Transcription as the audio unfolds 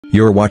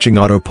You're watching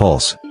Auto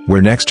Pulse,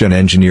 where next-gen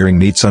engineering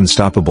meets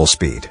unstoppable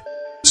speed.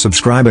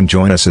 Subscribe and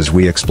join us as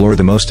we explore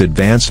the most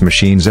advanced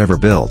machines ever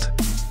built.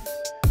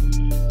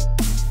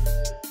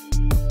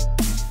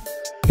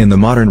 In the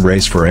modern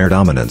race for air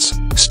dominance,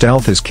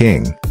 stealth is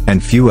king,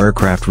 and few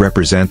aircraft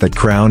represent that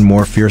crown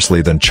more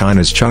fiercely than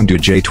China's Chengdu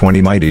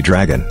J-20 Mighty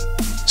Dragon.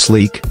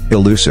 Sleek,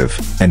 elusive,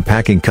 and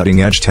packing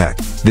cutting-edge tech,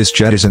 this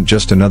jet isn't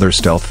just another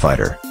stealth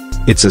fighter.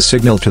 It's a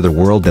signal to the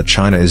world that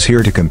China is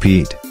here to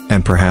compete,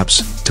 and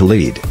perhaps, to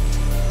lead.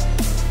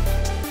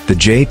 The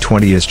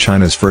J-20 is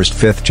China's first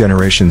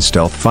fifth-generation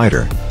stealth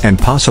fighter, and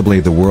possibly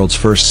the world's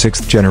first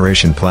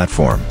sixth-generation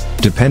platform,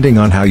 depending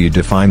on how you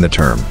define the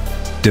term.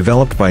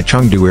 Developed by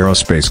Chengdu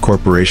Aerospace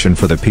Corporation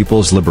for the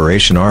People's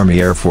Liberation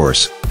Army Air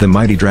Force, the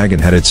Mighty Dragon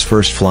had its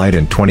first flight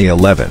in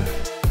 2011.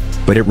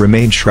 But it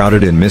remained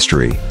shrouded in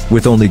mystery,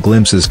 with only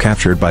glimpses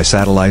captured by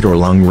satellite or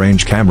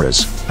long-range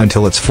cameras,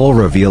 until its full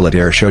reveal at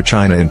Airshow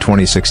China in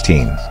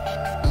 2016.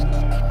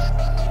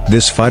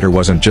 This fighter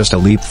wasn't just a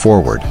leap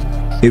forward.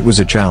 It was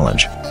a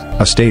challenge.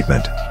 A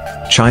statement.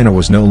 China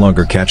was no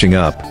longer catching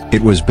up,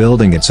 it was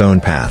building its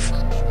own path.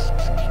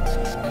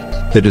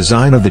 The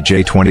design of the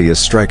J-20 is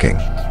striking.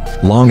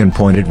 Long and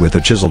pointed with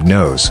a chiseled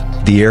nose,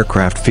 the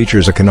aircraft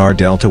features a canard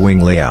delta wing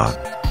layout.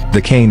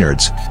 The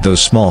canards,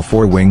 those small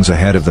forewings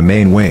ahead of the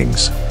main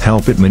wings,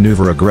 help it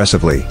maneuver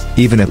aggressively,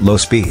 even at low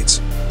speeds.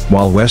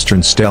 While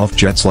Western stealth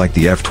jets like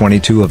the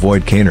F-22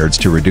 avoid canards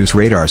to reduce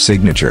radar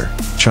signature,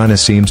 China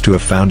seems to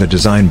have found a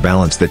design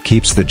balance that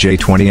keeps the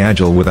J-20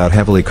 agile without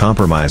heavily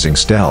compromising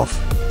stealth.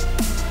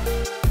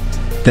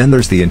 Then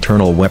there's the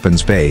internal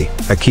weapons bay,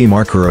 a key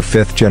marker of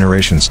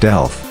fifth-generation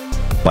stealth.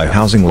 By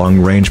housing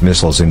long-range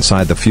missiles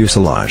inside the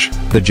fuselage,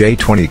 the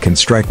J-20 can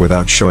strike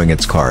without showing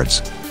its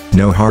cards.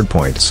 No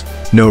hardpoints,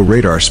 no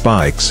radar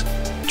spikes.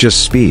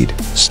 Just speed,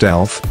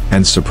 stealth,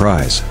 and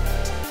surprise.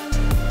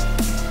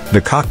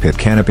 The cockpit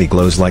canopy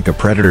glows like a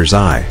predator's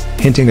eye,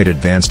 hinting at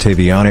advanced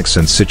avionics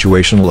and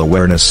situational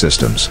awareness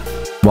systems.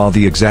 While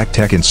the exact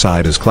tech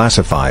inside is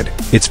classified,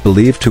 it's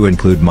believed to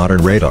include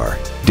modern radar,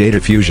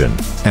 data fusion,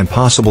 and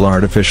possible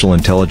artificial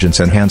intelligence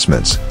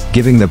enhancements,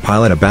 giving the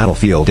pilot a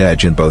battlefield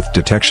edge in both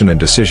detection and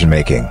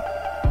decision-making.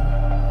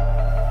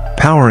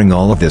 Powering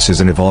all of this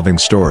is an evolving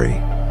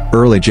story.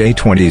 Early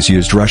J-20s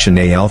used Russian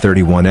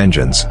AL-31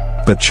 engines,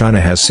 but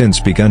China has since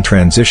begun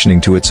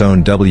transitioning to its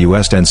own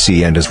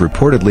WS-10C and is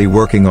reportedly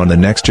working on the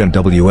next-gen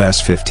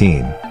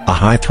WS-15, a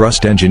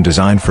high-thrust engine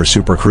designed for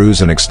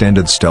supercruise and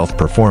extended stealth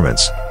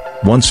performance.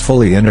 Once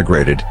fully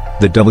integrated,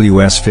 the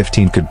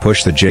WS-15 could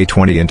push the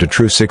J-20 into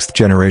true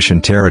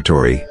sixth-generation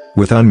territory,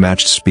 with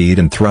unmatched speed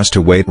and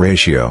thrust-to-weight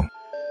ratio.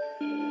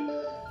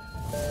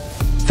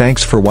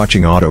 Thanks for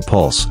watching Auto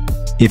Pulse.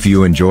 If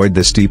you enjoyed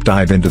this deep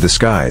dive into the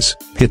skies,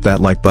 hit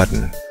that like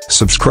button,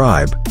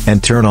 subscribe,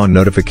 and turn on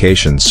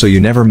notifications so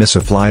you never miss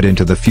a flight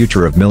into the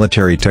future of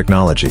military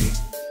technology.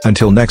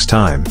 Until next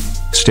time,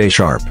 stay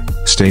sharp,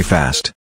 stay fast.